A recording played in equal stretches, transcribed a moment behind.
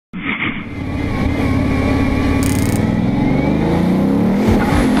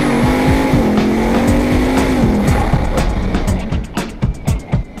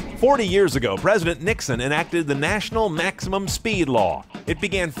"40 years ago, President Nixon enacted the National Maximum Speed Law. It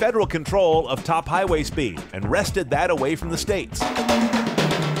began federal control of top highway speed and wrested that away from the states.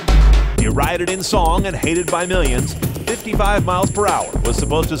 Derided in song and hated by millions, 55 miles per hour was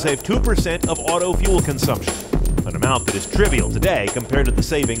supposed to save 2% of auto fuel consumption, an amount that is trivial today compared to the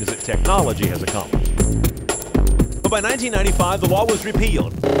savings that technology has accomplished. But by 1995, the law was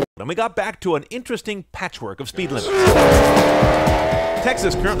repealed, and we got back to an interesting patchwork of speed limits.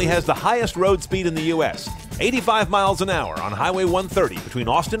 Texas currently has the highest road speed in the U.S., 85 miles an hour on Highway 130 between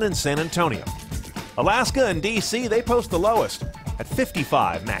Austin and San Antonio. Alaska and D.C., they post the lowest, at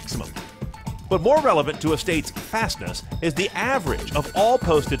 55 maximum. But more relevant to a state's fastness is the average of all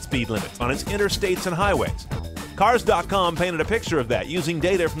posted speed limits on its interstates and highways. Cars.com painted a picture of that using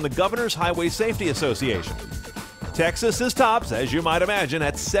data from the Governor's Highway Safety Association. Texas is tops, as you might imagine,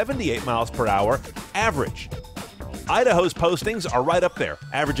 at 78 miles per hour average. Idaho's postings are right up there,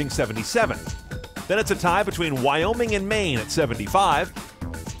 averaging 77. Then it's a tie between Wyoming and Maine at 75.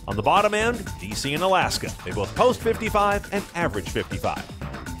 On the bottom end, D.C. and Alaska. They both post 55 and average 55.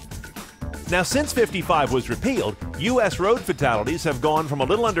 Now, since 55 was repealed, U.S. road fatalities have gone from a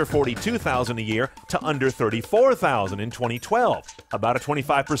little under 42,000 a year to under 34,000 in 2012, about a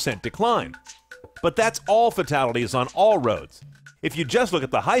 25% decline. But that's all fatalities on all roads. If you just look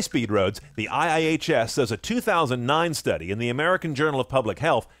at the high-speed roads, the IIHS says a 2009 study in the American Journal of Public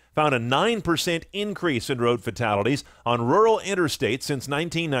Health found a 9% increase in road fatalities on rural interstates since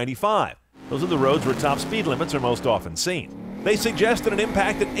 1995. Those are the roads where top speed limits are most often seen. They suggest that an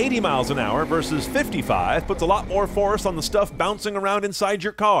impact at 80 miles an hour versus 55 puts a lot more force on the stuff bouncing around inside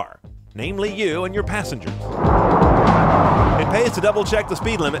your car, namely you and your passengers. It pays to double-check the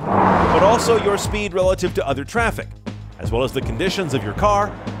speed limit, but also your speed relative to other traffic, as well as the conditions of your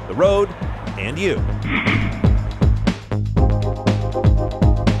car, the road, and you.